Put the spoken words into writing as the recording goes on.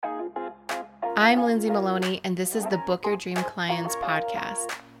I'm Lindsay Maloney, and this is the Book Your Dream Clients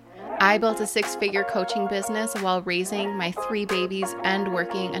podcast. I built a six-figure coaching business while raising my 3 babies and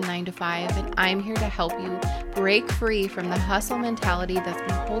working a 9-to-5, and I'm here to help you break free from the hustle mentality that's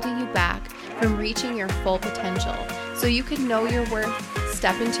been holding you back from reaching your full potential so you can know your worth,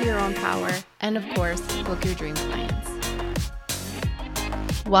 step into your own power, and of course, book your dream clients.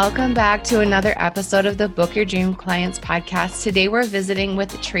 Welcome back to another episode of the Book Your Dream Clients podcast. Today we're visiting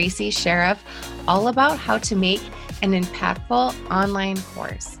with Tracy Sherriff all about how to make an impactful online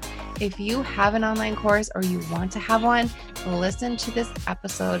course. If you have an online course or you want to have one, listen to this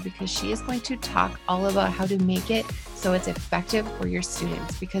episode because she is going to talk all about how to make it so it's effective for your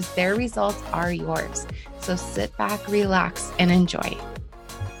students because their results are yours. So sit back, relax, and enjoy.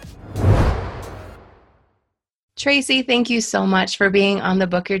 Tracy, thank you so much for being on the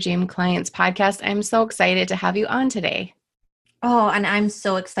Book Your Dream Clients podcast. I'm so excited to have you on today. Oh, and I'm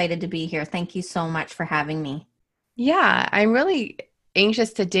so excited to be here. Thank you so much for having me. Yeah, I'm really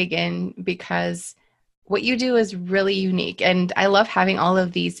anxious to dig in because what you do is really unique. And I love having all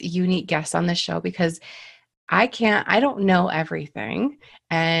of these unique guests on the show because I don't know everything.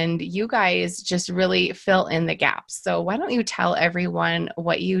 And you guys just really fill in the gaps. So why don't you tell everyone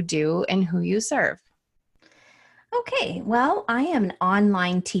what you do and who you serve? Okay, well, I am an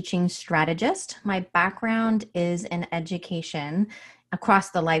online teaching strategist. My background is in education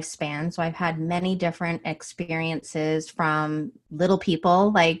across the lifespan. So I've had many different experiences from little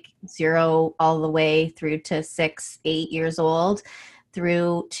people like 0 all the way through to 6, 8 years old,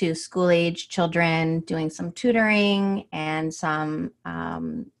 through to school-age children, doing some tutoring and some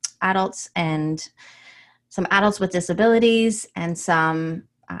adults with disabilities and some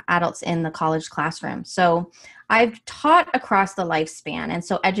adults in the college classroom. So I've taught across the lifespan. And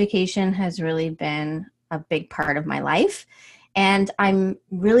so education has really been a big part of my life. And I'm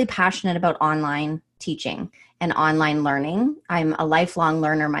really passionate about online teaching and online learning. I'm a lifelong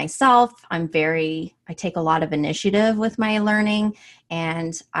learner myself. I take a lot of initiative with my learning,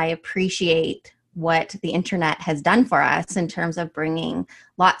 and I appreciate what the internet has done for us in terms of bringing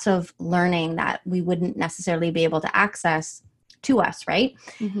lots of learning that we wouldn't necessarily be able to access to us, right?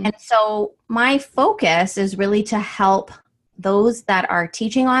 Mm-hmm. And so my focus is really to help those that are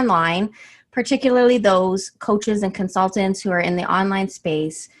teaching online, particularly those coaches and consultants who are in the online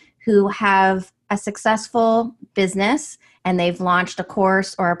space who have a successful business and they've launched a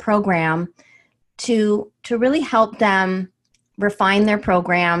course or a program to really help them refine their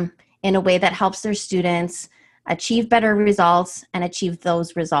program in a way that helps their students achieve better results and achieve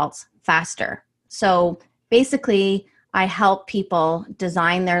those results faster. So basically, I help people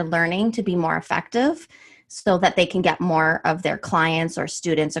design their learning to be more effective so that they can get more of their clients or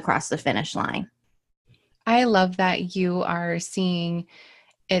students across the finish line. I love that you are seeing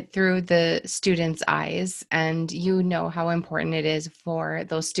it through the students' eyes and you know how important it is for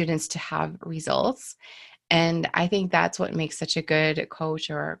those students to have results. And I think that's what makes such a good coach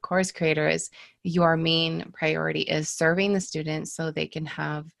or course creator is your main priority is serving the students so they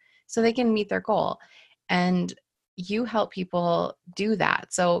can meet their goal. And you help people do that.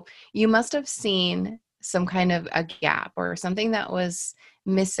 So you must have seen some kind of a gap or something that was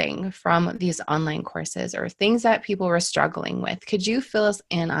missing from these online courses or things that people were struggling with. Could you fill us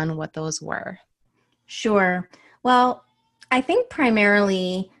in on what those were? Sure. Well, I think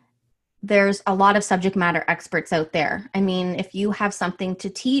primarily there's a lot of subject matter experts out there. I mean, if you have something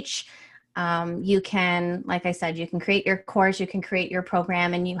to teach, you can, like I said, you can create your course, you can create your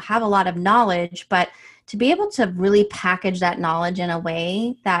program, and you have a lot of knowledge, but to be able to really package that knowledge in a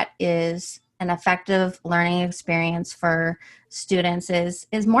way that is an effective learning experience for students is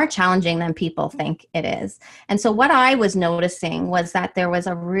more challenging than people think it is. And so what I was noticing was that there was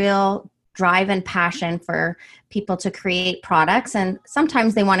a real drive and passion for people to create products, and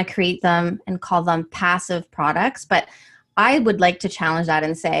sometimes they want to create them and call them passive products, but I would like to challenge that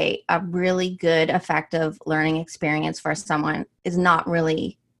and say a really good, effective learning experience for someone is not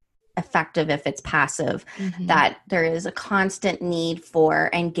really effective if it's passive, that there is a constant need for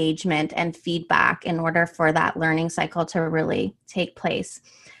engagement and feedback in order for that learning cycle to really take place.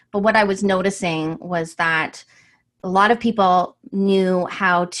 But what I was noticing was that a lot of people knew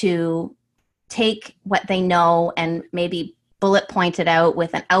how to take what they know and maybe bullet point it out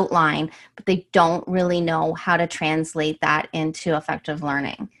with an outline, but they don't really know how to translate that into effective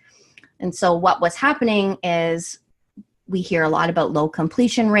learning. And so what was happening is we hear a lot about low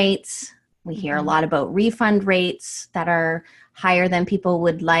completion rates. We hear a lot about refund rates that are higher than people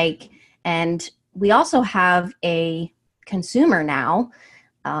would like. And we also have a consumer now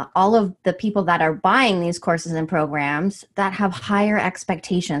all of the people that are buying these courses and programs that have higher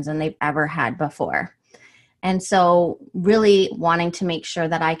expectations than they've ever had before. And so really wanting to make sure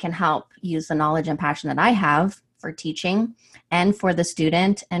that I can help use the knowledge and passion that I have for teaching and for the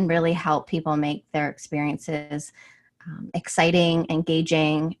student, and really help people make their experiences exciting,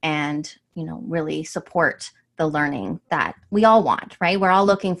 engaging, and, really support the learning that we all want, right? We're all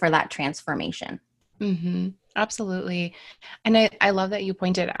looking for that transformation. Absolutely. And I love that you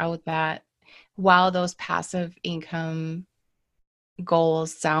pointed out that while those passive income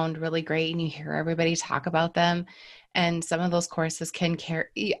goals sound really great and you hear everybody talk about them, and some of those courses can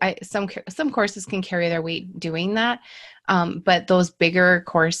carry some courses can carry their weight doing that, but those bigger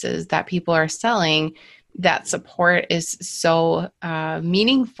courses that people are selling, that support is so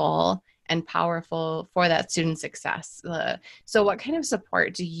meaningful and powerful for that student success. So what kind of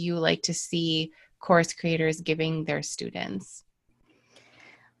support do you like to see course creators giving their students?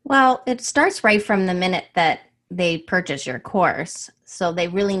 Well, it starts right from the minute that they purchase your course. So they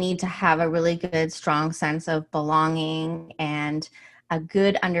really need to have a really good, strong sense of belonging and a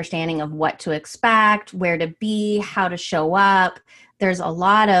good understanding of what to expect, where to be, how to show up. There's a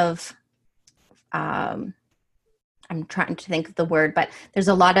lot of, I'm trying to think of the word, but there's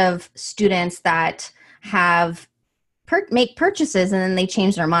a lot of students that have make purchases and then they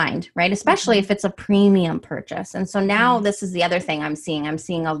change their mind, right? Especially if it's a premium purchase. And so now this is the other thing I'm seeing. I'm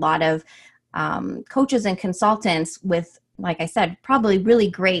seeing a lot of coaches and consultants with, like I said, probably really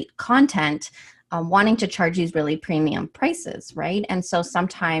great content, wanting to charge these really premium prices, right? And so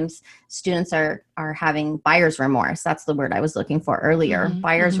sometimes students are having buyer's remorse. That's the word I was looking for earlier,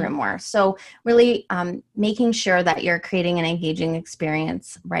 buyer's remorse. So really making sure that you're creating an engaging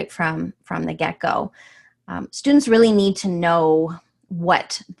experience right from the get-go. Students really need to know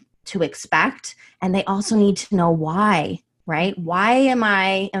what to expect, and they also need to know why, right? Why am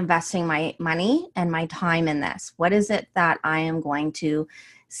I investing my money and my time in this? What is it that I am going to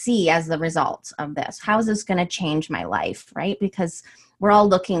see as the result of this? How is this going to change my life, right? Because we're all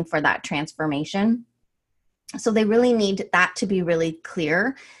looking for that transformation. So they really need that to be really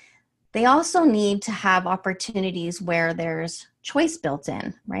clear. They also need to have opportunities where there's choice built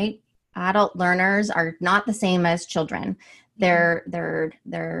in, right? Adult learners are not the same as children. They're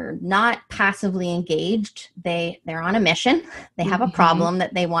not passively engaged. They're on a mission. They have a problem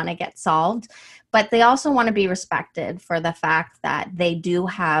that they want to get solved, but they also want to be respected for the fact that they do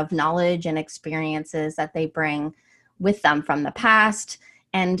have knowledge and experiences that they bring with them from the past,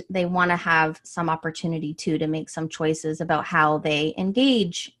 and they want to have some opportunity too to make some choices about how they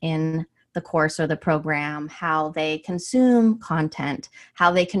engage in the course or the program, how they consume content,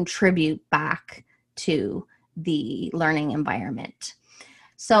 how they contribute back to the learning environment.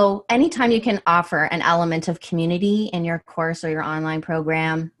 So anytime you can offer an element of community in your course or your online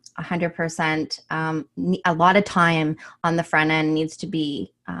program, 100%, a lot of time on the front end needs to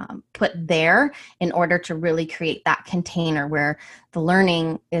be put there in order to really create that container where the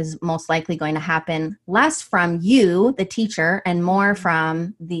learning is most likely going to happen less from you, the teacher, and more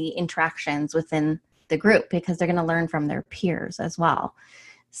from the interactions within the group, because they're going to learn from their peers as well.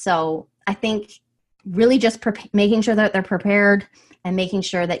 So I think really just making sure that they're prepared and making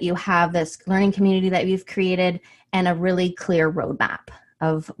sure that you have this learning community that you've created and a really clear roadmap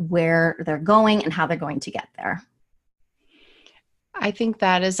of where they're going and how they're going to get there. I think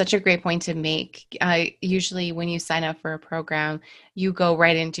that is such a great point to make. Usually when you sign up for a program, you go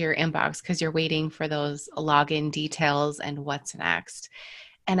right into your inbox because you're waiting for those login details and what's next.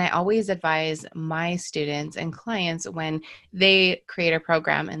 And I always advise my students and clients, when they create a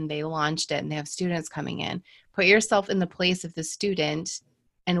program and they launched it and they have students coming in, put yourself in the place of the student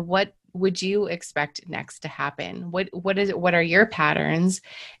and what would you expect next to happen? What are your patterns?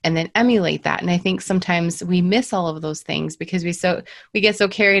 And then emulate that. And I think sometimes we miss all of those things because we get so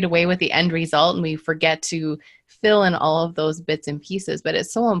carried away with the end result and we forget to fill in all of those bits and pieces. But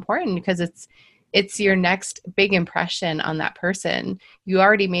it's so important because it's your next big impression on that person. You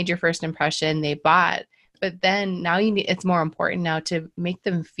already made your first impression, they bought, but then now it's more important now to make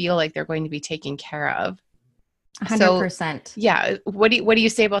them feel like they're going to be taken care of. 100%. So, yeah, what do you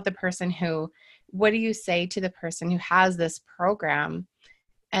say about what do you say to the person who has this program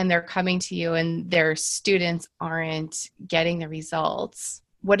and they're coming to you and their students aren't getting the results?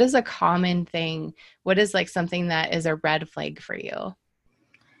 What is a common thing? What is like something that is a red flag for you?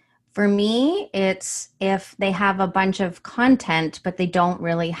 For me, it's if they have a bunch of content, but they don't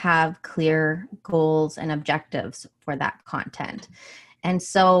really have clear goals and objectives for that content. And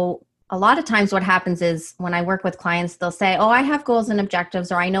so a lot of times what happens is when I work with clients, they'll say, oh, I have goals and objectives,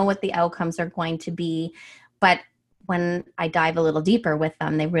 or I know what the outcomes are going to be. But when I dive a little deeper with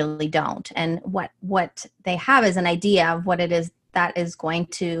them, they really don't. And what they have is an idea of what it is that is going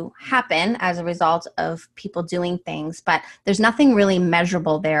to happen as a result of people doing things, but there's nothing really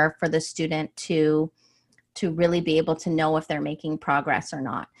measurable there for the student to really be able to know if they're making progress or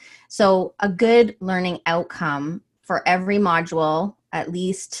not. So a good learning outcome for every module, at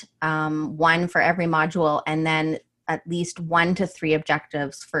least one for every module, and then at least 1 to 3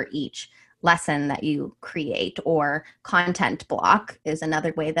 objectives for each lesson that you create, or content block is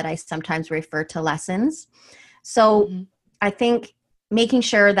another way that I sometimes refer to lessons. So I think making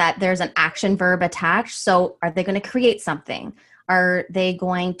sure that there's an action verb attached. So are they going to create something? Are they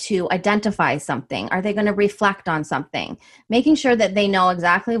going to identify something? Are they going to reflect on something? Making sure that they know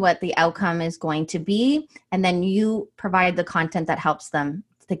exactly what the outcome is going to be, and then you provide the content that helps them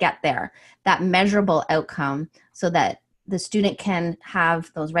to get there, that measurable outcome, so that the student can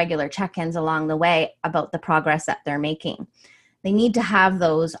have those regular check-ins along the way about the progress that they're making. They need to have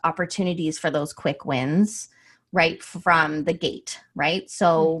those opportunities for those quick wins right from the gate, right?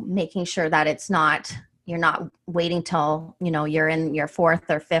 So making sure that you're not waiting till, you're in your 4th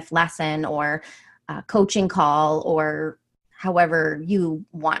or 5th lesson or coaching call, or however you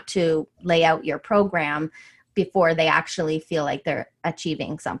want to lay out your program, before they actually feel like they're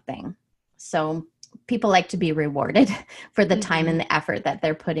achieving something. So people like to be rewarded for the time and the effort that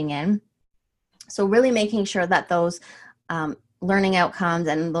they're putting in. So really making sure that those learning outcomes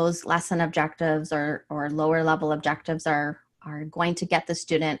and those lesson objectives or lower level objectives are going to get the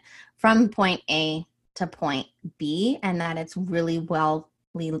student from point A to point B, and that it's really well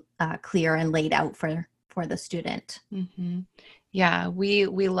clear and laid out for the student. Yeah, we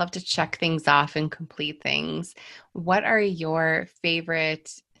love to check things off and complete things. What are your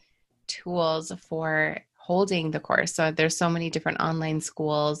favorite tools for holding the course? So there's so many different online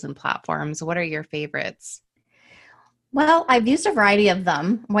schools and platforms. What are your favorites? Well, I've used a variety of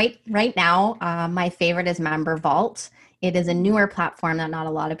them. Right now, my favorite is Member Vault. It is a newer platform that not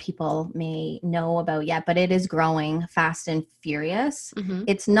a lot of people may know about yet, but it is growing fast and furious.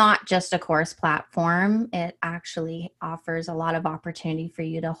 It's not just a course platform. It actually offers a lot of opportunity for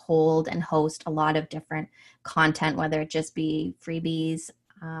you to hold and host a lot of different content, whether it just be freebies,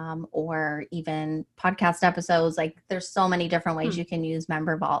 or even podcast episodes. Like, there's so many different ways you can use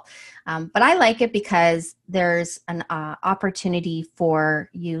Member Vault. But I like it because there's an opportunity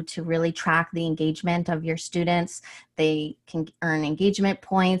for you to really track the engagement of your students. They can earn engagement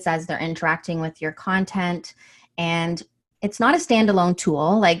points as they're interacting with your content. And it's not a standalone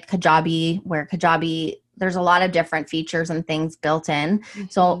tool like Kajabi, where Kajabi, there's a lot of different features and things built in.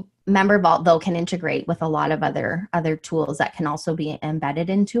 So Member Vault, though, can integrate with a lot of other tools that can also be embedded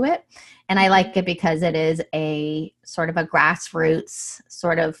into it. And I like it because it is a sort of a grassroots,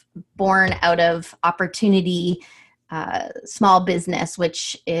 sort of born out of opportunity, small business,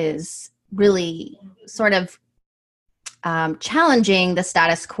 which is really sort of challenging the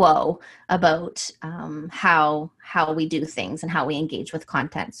status quo about how we do things and how we engage with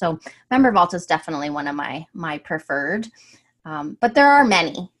content. So Member Vault is definitely one of my preferred. But there are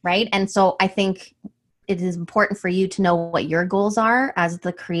many, right? And so I think it is important for you to know what your goals are as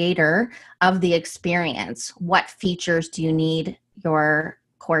the creator of the experience. What features do you need your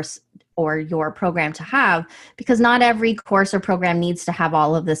course or your program to have? Because not every course or program needs to have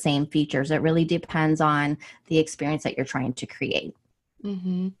all of the same features. It really depends on the experience that you're trying to create.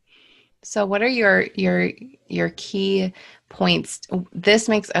 So what are your key points? This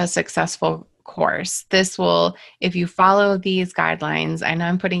makes a successful course. This will, if you follow these guidelines, I know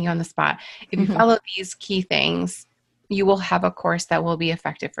I'm putting you on the spot. If you follow these key things, you will have a course that will be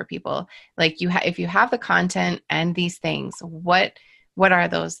effective for people. Like if you have the content and these things, what are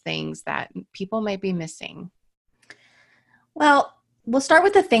those things that people might be missing? Well, we'll start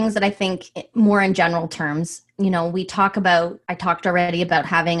with the things that I think more in general terms. I talked already about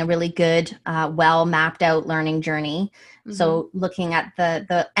having a really good, well mapped out learning journey. So looking at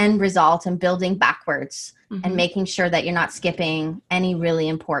the end result and building backwards and making sure that you're not skipping any really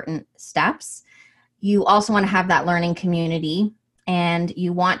important steps. You also want to have that learning community, and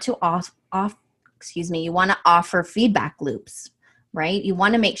you want to offer feedback loops. Right? You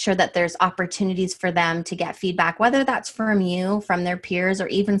want to make sure that there's opportunities for them to get feedback, whether that's from you, from their peers, or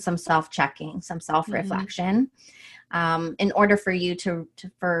even some self-checking, some self-reflection, in order for you to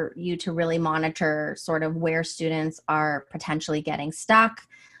really monitor sort of where students are potentially getting stuck,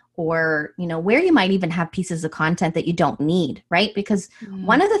 or where you might even have pieces of content that you don't need, right? Because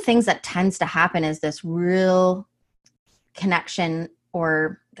one of the things that tends to happen is this real connection,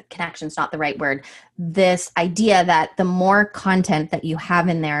 or the connection's not the right word, this idea that the more content that you have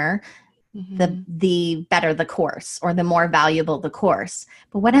in there, the better the course or the more valuable the course.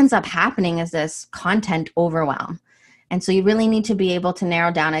 But what ends up happening is this content overwhelm. And so you really need to be able to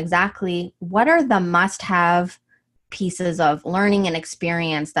narrow down exactly what are the must-have pieces of learning and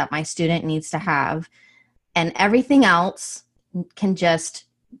experience that my student needs to have. And everything else can just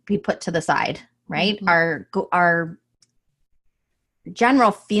be put to the side, right? Our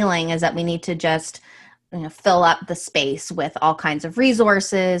general feeling is that we need to just fill up the space with all kinds of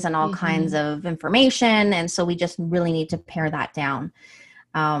resources and all kinds of information. And so we just really need to pare that down.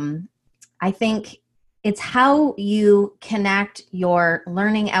 I think it's how you connect your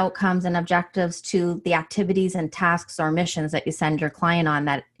learning outcomes and objectives to the activities and tasks or missions that you send your client on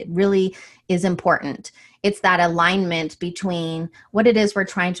that it really is important. It's that alignment between what it is we're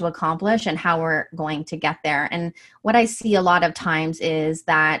trying to accomplish and how we're going to get there. And what I see a lot of times is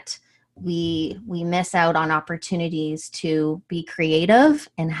that we miss out on opportunities to be creative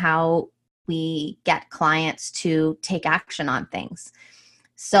in how we get clients to take action on things.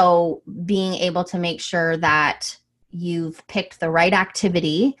 So being able to make sure that you've picked the right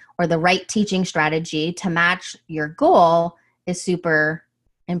activity or the right teaching strategy to match your goal is super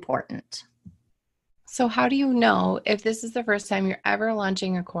important. So how do you know if this is the first time you're ever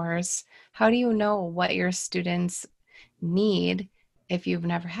launching a course? How do you know what your students need if you've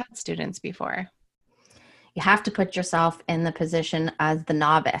never had students before? You have to put yourself in the position as the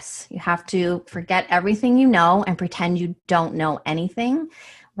novice. You have to forget everything you know and pretend you don't know anything.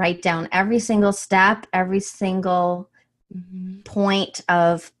 Write down every single step, every single point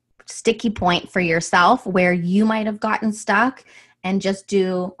of sticky point for yourself where you might have gotten stuck, and just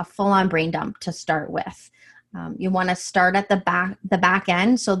do a full-on brain dump to start with. You want to start at the back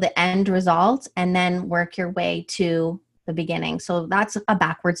end, so the end result, and then work your way to the beginning. So that's a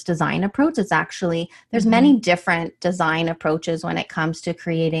backwards design approach. It's actually, there's many different design approaches when it comes to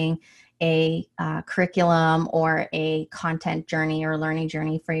creating a curriculum or a content journey or learning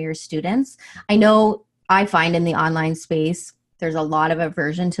journey for your students. I find in the online space, there's a lot of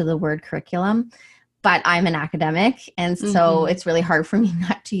aversion to the word curriculum, but I'm an academic. And so it's really hard for me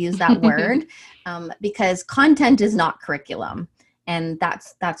not to use that word because content is not curriculum. And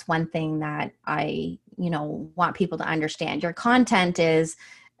that's one thing that I want people to understand. Your content is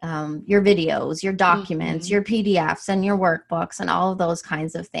your videos, your documents, your PDFs, and your workbooks, and all of those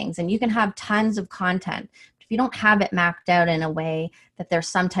kinds of things. And you can have tons of content. If you don't have it mapped out in a way that there's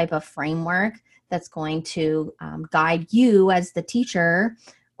some type of framework that's going to guide you as the teacher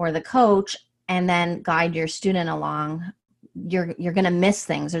or the coach, and then guide your student along, you're going to miss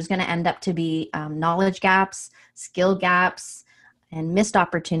things. There's going to end up to be knowledge gaps, skill gaps, and missed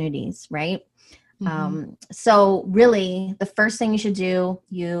opportunities, right? So really, the first thing you should do,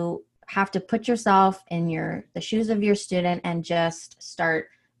 you have to put yourself in the shoes of your student and just start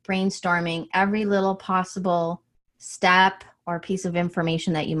brainstorming every little possible step or piece of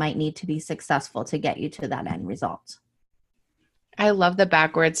information that you might need to be successful to get you to that end result. I love the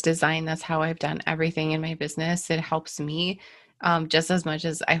backwards design. That's how I've done everything in my business. It helps me just as much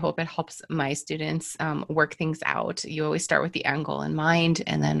as I hope it helps my students work things out. You always start with the end goal in mind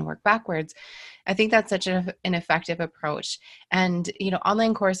and then work backwards. I think that's such an effective approach. And,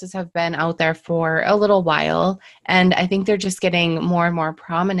 online courses have been out there for a little while, and I think they're just getting more and more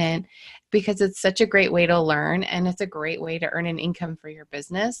prominent because it's such a great way to learn and it's a great way to earn an income for your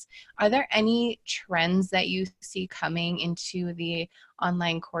business. Are there any trends that you see coming into the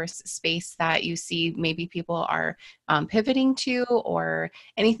online course space that you see maybe people are pivoting to, or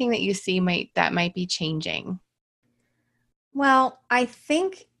anything that you see that might be changing? Well, I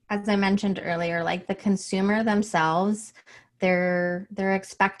think, as I mentioned earlier, like the consumer themselves, they're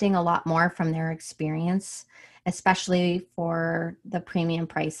expecting a lot more from their experience, especially for the premium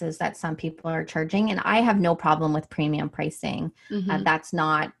prices that some people are charging. And I have no problem with premium pricing. I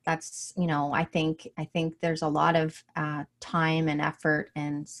think there's a lot of time and effort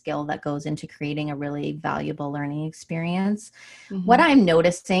and skill that goes into creating a really valuable learning experience. What I'm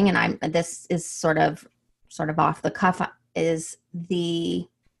noticing, and this is sort of off the cuff, is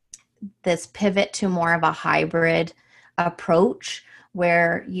this pivot to more of a hybrid approach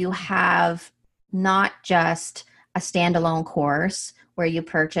where you have not just a standalone course where you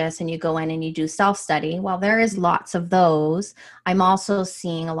purchase and you go in and you do self-study. While there is lots of those, I'm also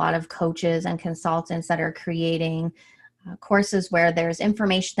seeing a lot of coaches and consultants that are creating courses where there's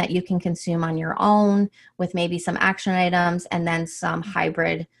information that you can consume on your own with maybe some action items and then some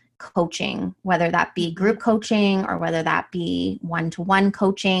hybrid coaching, whether that be group coaching or whether that be one-to-one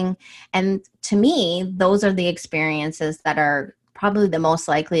coaching. And to me, those are the experiences that are probably the most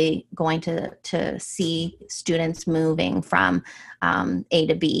likely going to see students moving from A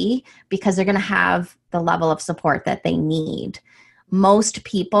to B, because they're going to have the level of support that they need. Most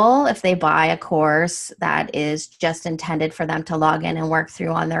people, if they buy a course that is just intended for them to log in and work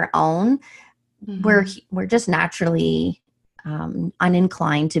through on their own, we're just naturally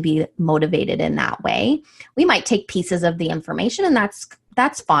uninclined to be motivated in that way. We might take pieces of the information, and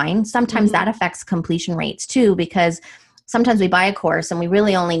that's fine. Sometimes that affects completion rates too, because sometimes we buy a course and we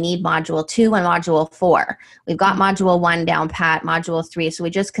really only need module 2 and module 4. We've got module 1 down pat, module 3. So we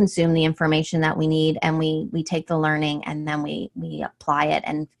just consume the information that we need, and we take the learning, and then we apply it,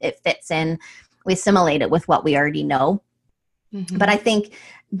 and it fits in. We assimilate it with what we already know. But I think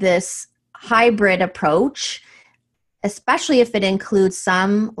this hybrid approach, especially if it includes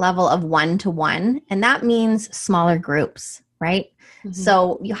some level of one-to-one, and that means smaller groups, right?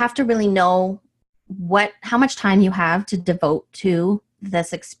 So you have to really know how much time you have to devote to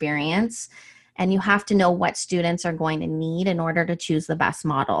this experience, and you have to know what students are going to need in order to choose the best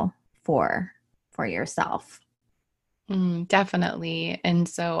model for yourself. Definitely. And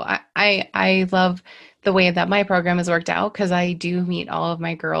so I love the way that my program has worked out, because I do meet all of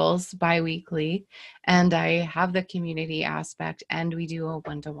my girls biweekly, and I have the community aspect, and we do a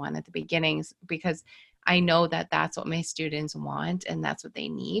one-to-one at the beginnings, because I know that that's what my students want and that's what they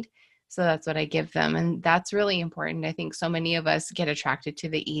need. So that's what I give them. And that's really important. I think so many of us get attracted to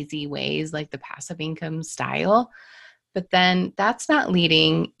the easy ways, like the passive income style, but then that's not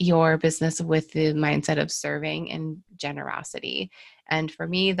leading your business with the mindset of serving and generosity. And for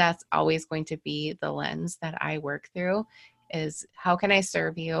me, that's always going to be the lens that I work through, is how can I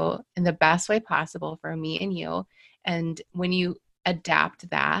serve you in the best way possible for me and you? And when you adapt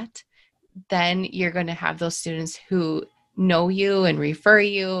that, then you're going to have those students who know you and refer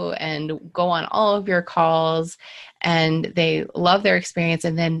you and go on all of your calls, and they love their experience.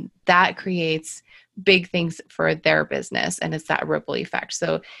 And then that creates big things for their business, and it's that ripple effect.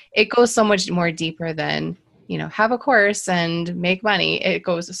 So it goes so much more deeper than, have a course and make money. It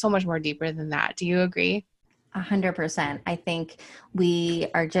goes so much more deeper than that. Do you agree? 100%. I think we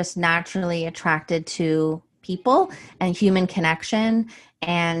are just naturally attracted to people and human connection.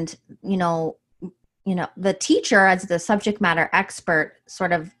 And, the teacher, as the subject matter expert,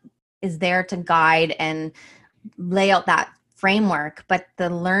 sort of is there to guide and lay out that framework, but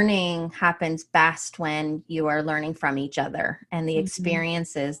the learning happens best when you are learning from each other, and the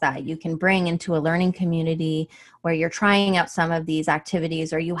experiences that you can bring into a learning community where you're trying out some of these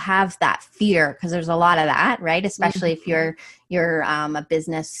activities, or you have that fear, because there's a lot of that, right? Especially if you're a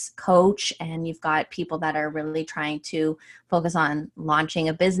business coach and you've got people that are really trying to focus on launching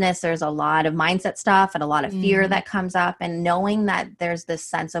a business. There's a lot of mindset stuff and a lot of fear that comes up, and knowing that there's this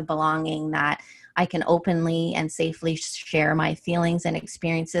sense of belonging, that I can openly and safely share my feelings and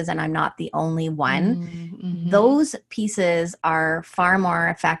experiences, and I'm not the only one. Those pieces are far more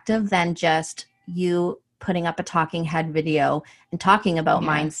effective than just you putting up a talking head video and talking about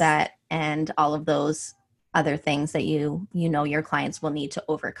mindset and all of those other things that your clients will need to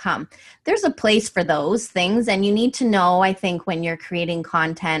overcome. There's a place for those things, and you need to know, I think, when you're creating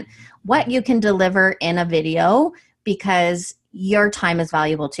content, what you can deliver in a video, because your time is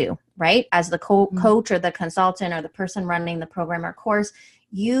valuable too, right? As the coach or the consultant or the person running the program or course,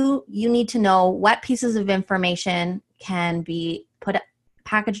 you need to know what pieces of information can be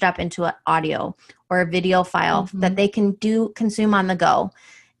packaged up into an audio or a video file that they can consume on the go.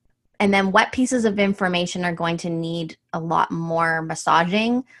 And then what pieces of information are going to need a lot more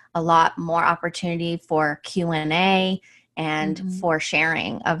massaging, a lot more opportunity for Q&A and for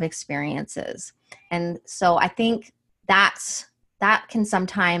sharing of experiences. And so I think that can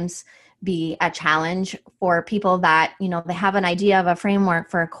sometimes be a challenge for people that, they have an idea of a framework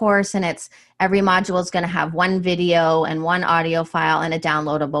for a course, and it's every module is going to have one video and one audio file and a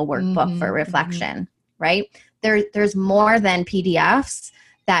downloadable workbook for reflection, right? There's more than PDFs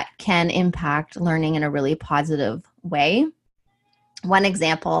that can impact learning in a really positive way. One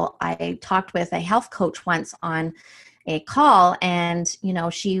example, I talked with a health coach once on a call, and,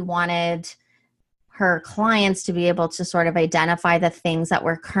 she wanted her clients to be able to sort of identify the things that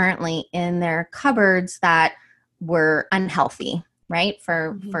were currently in their cupboards that were unhealthy, right?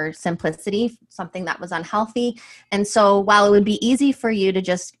 For simplicity, something that was unhealthy. And so while it would be easy for you to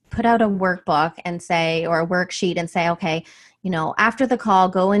just put out a workbook and say, or a worksheet and say, okay, after the call,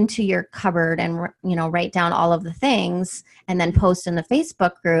 go into your cupboard and, write down all of the things and then post in the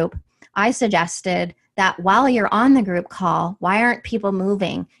Facebook group, I suggested that while you're on the group call, why aren't people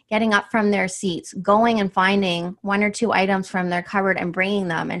moving, getting up from their seats, going and finding one or two items from their cupboard and bringing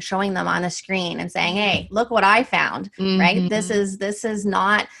them and showing them on the screen and saying, hey, look what I found, right? This Mm-hmm. is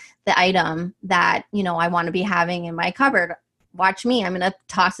not the item that, I want to be having in my cupboard. Watch me, I'm going to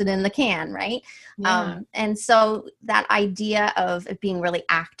toss it in the can, right? Yeah. And so that idea of it being really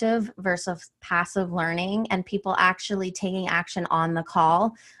active versus passive learning, and people actually taking action on the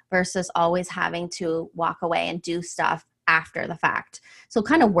call versus always having to walk away and do stuff after the fact. So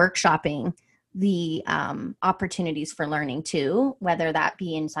kind of workshopping the opportunities for learning too, whether that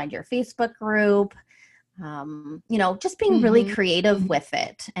be inside your Facebook group, just being really Mm-hmm. creative with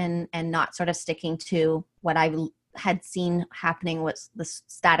it, and not sort of sticking to what I had seen happening with the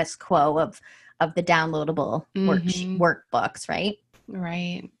status quo of the downloadable Mm-hmm. workbooks, right?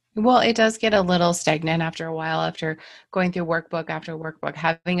 Right. Well, it does get a little stagnant after a while, after going through workbook after workbook,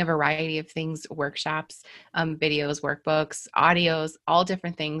 having a variety of things, workshops, videos, workbooks, audios, all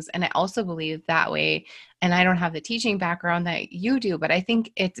different things. And I also believe that way, and I don't have the teaching background that you do, but I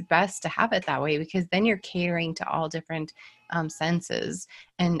think it's best to have it that way, because then you're catering to all different senses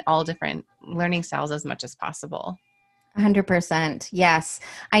and all different learning styles as much as possible. 100%. Yes.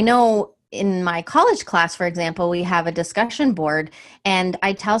 I know in my college class, for example, we have a discussion board, and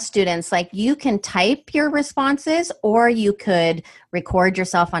I tell students, like, you can type your responses, or you could record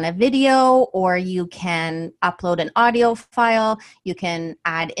yourself on a video, or you can upload an audio file. You can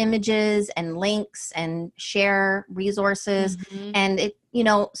add images and links and share resources. Mm-hmm. And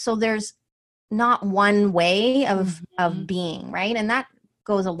so there's not one way of Mm-hmm. being, right? And that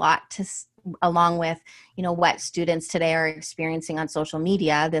goes a lot along with what students today are experiencing on social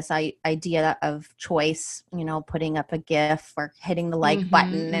media, this idea of choice, putting up a gif or hitting the like Mm-hmm.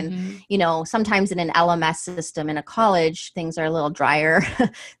 button. And Mm-hmm. sometimes in an LMS system in a college, things are a little drier.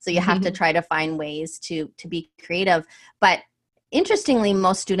 So you have to try to find ways to be creative. But interestingly,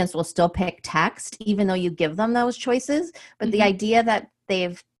 most students will still pick text even though you give them those choices. But the Mm-hmm. idea that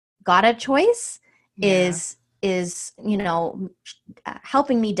they've got a choice Yeah. is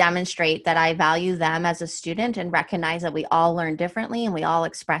helping me demonstrate that I value them as a student and recognize that we all learn differently and we all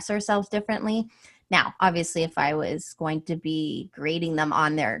express ourselves differently. Now, obviously, if I was going to be grading them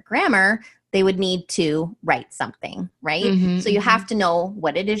on their grammar, they would need to write something, right? Mm-hmm. So you Mm-hmm. have to know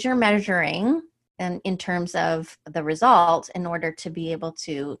what it is you're measuring, and in terms of the result, in order to be able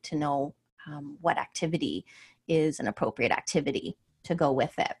to know what activity is an appropriate activity to go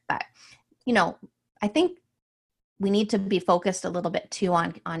with it. But I think we need to be focused a little bit too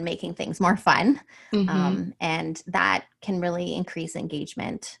on making things more fun, Mm-hmm. and that can really increase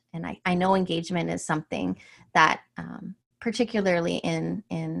engagement. And I know engagement is something that, particularly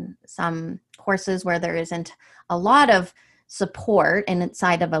in some courses where there isn't a lot of support and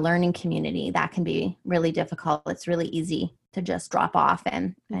inside of a learning community, that can be really difficult. It's really easy to just drop off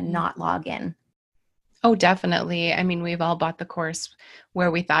and Mm-hmm. not log in. Oh, definitely. I mean, we've all bought the course where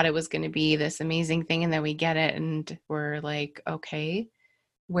we thought it was going to be this amazing thing, and then we get it and we're like, okay,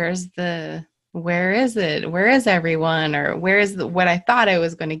 where is it? Where is everyone? Or where is what I thought I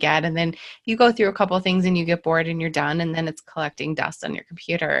was going to get? And then you go through a couple of things and you get bored and you're done, and then it's collecting dust on your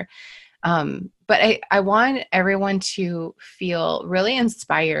computer. But I want everyone to feel really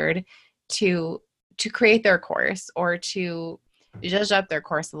inspired to create their course, or to judge up their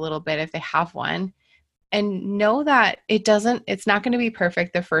course a little bit if they have one, and know that it's not going to be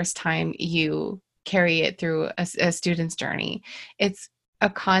perfect the first time you carry it through a student's journey. It's a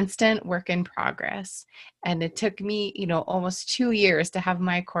constant work in progress. And it took me, almost 2 years to have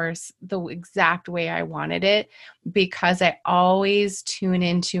my course the exact way I wanted it, because I always tune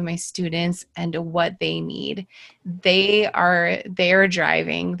into my students and what they need. They are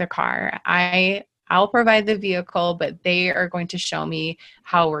driving the car. I'll provide the vehicle, but they are going to show me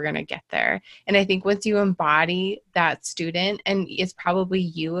how we're going to get there. And I think once you embody that student, and it's probably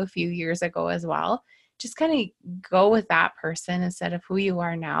you a few years ago as well, just kind of go with that person instead of who you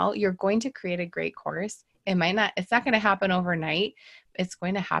are now, you're going to create a great course. It's not going to happen overnight. It's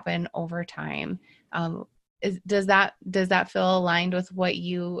going to happen over time. Does that feel aligned with what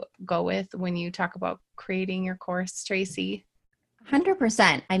you go with when you talk about creating your course, Tracy?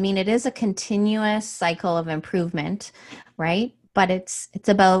 100%. I mean, it is a continuous cycle of improvement, right? But it's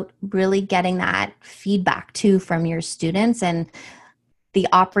about really getting that feedback too from your students, and the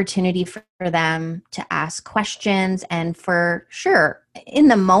opportunity for them to ask questions. And for sure, in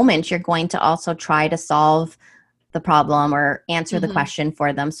the moment, you're going to also try to solve the problem or answer the Mm-hmm. question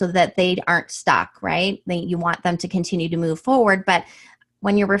for them so that they aren't stuck, right? You want them to continue to move forward. But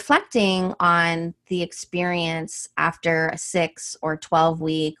when you're reflecting on the experience after a 6 or 12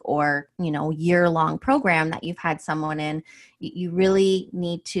 week or, year-long program that you've had someone in, you really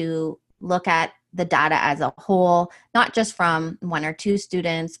need to look at the data as a whole, not just from 1 or 2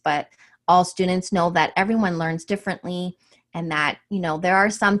 students, but all students. Know that everyone learns differently, and that, there are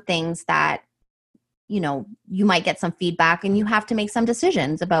some things that, you might get some feedback and you have to make some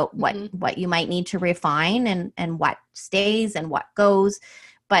decisions about what you might need to refine, and what stays and what goes.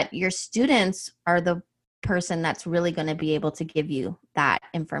 But your students are the person that's really going to be able to give you that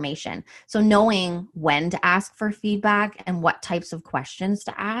information. So knowing when to ask for feedback and what types of questions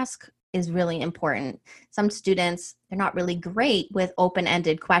to ask is really important. Some students, they're not really great with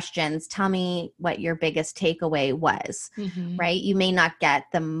open-ended questions. Tell me what your biggest takeaway was, right? You may not get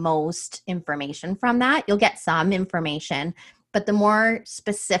the most information from that. You'll get some information, but the more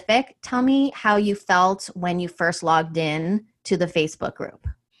specific, tell me how you felt when you first logged in to the Facebook group.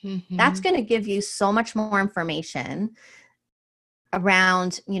 That's going to give you so much more information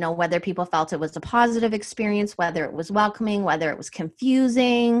around, whether people felt it was a positive experience, whether it was welcoming, whether it was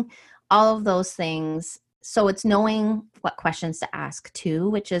confusing, all of those things. So it's knowing what questions to ask too,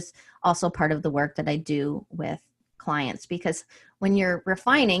 which is also part of the work that I do with clients, because when you're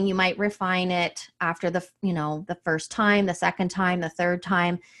refining, you might refine it after the first time, the second time, the third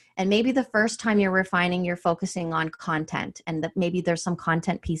time. And maybe the first time you're refining, you're focusing on content, and maybe there's some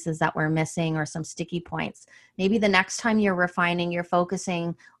content pieces that we're missing or some sticky points. Maybe the next time you're refining, you're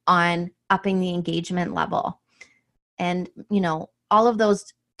focusing on upping the engagement level. And, all of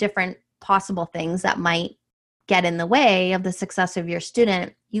those different possible things that might get in the way of the success of your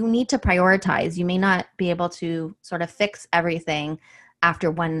student, you need to prioritize. You may not be able to sort of fix everything after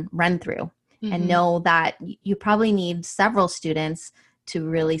one run through, and know that you probably need several students to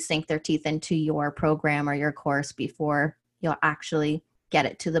really sink their teeth into your program or your course before you'll actually get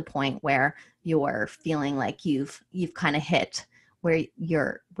it to the point where you're feeling like you've kind of hit where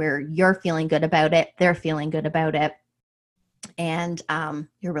you're feeling good about it, they're feeling good about it, and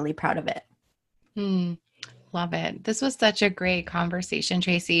you're really proud of it. Love it. This was such a great conversation,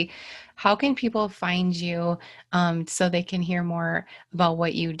 Tracy. How can people find you so they can hear more about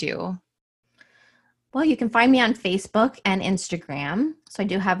what you do? Well, you can find me on Facebook and Instagram. So I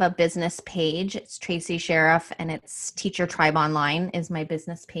do have a business page. It's Tracy Sherriff, and it's Teacher Tribe Online is my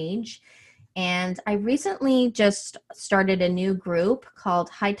business page. And I recently just started a new group called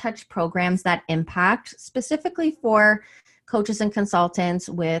High Touch Programs That Impact, specifically for coaches and consultants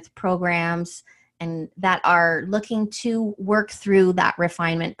with programs and that are looking to work through that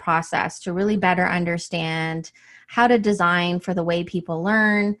refinement process to really better understand how to design for the way people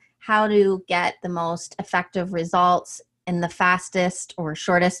learn, how to get the most effective results in the fastest or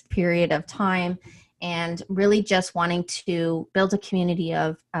shortest period of time, and really just wanting to build a community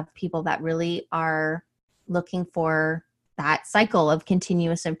of people that really are looking for that cycle of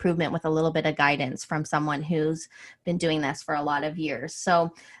continuous improvement with a little bit of guidance from someone who's been doing this for a lot of years.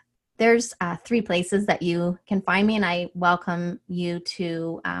 So there's 3 places that you can find me, and I welcome you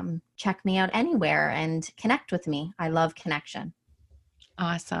to check me out anywhere and connect with me. I love connection.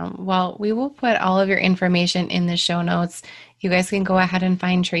 Awesome. Well, we will put all of your information in the show notes. You guys can go ahead and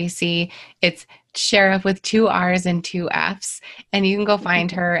find Tracy. It's Sherriff with 2 R's and 2 F's. And you can go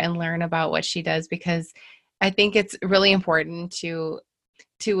find her and learn about what she does, because I think it's really important to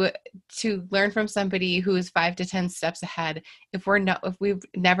learn from somebody who is 5 to 10 steps ahead. If we've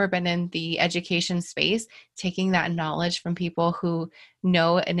never been in the education space, taking that knowledge from people who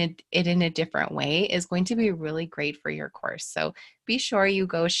know it in a different way is going to be really great for your course. So be sure you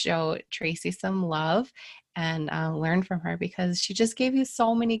go show Tracy some love and learn from her, because she just gave you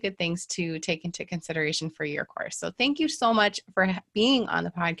so many good things to take into consideration for your course. So thank you so much for being on the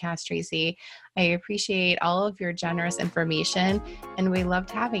podcast, Tracy. I appreciate all of your generous information, and we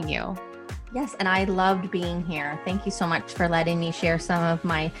loved having you. Yes, and I loved being here. Thank you so much for letting me share some of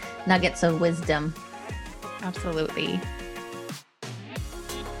my nuggets of wisdom. Absolutely.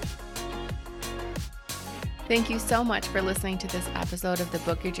 Thank you so much for listening to this episode of the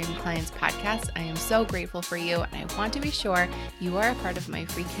Book Your Dream Clients podcast. I am so grateful for you, and I want to be sure you are a part of my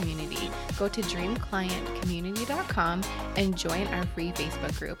free community. Go to dreamclientcommunity.com and join our free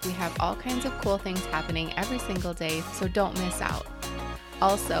Facebook group. We have all kinds of cool things happening every single day, so don't miss out.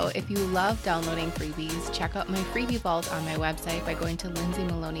 Also, if you love downloading freebies, check out my freebie vault on my website by going to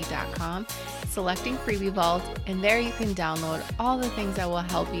lindsaymaloney.com, selecting freebie vault, and there you can download all the things that will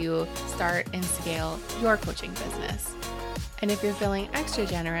help you start and scale your coaching business. And if you're feeling extra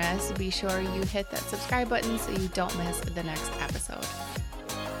generous, be sure you hit that subscribe button so you don't miss the next episode.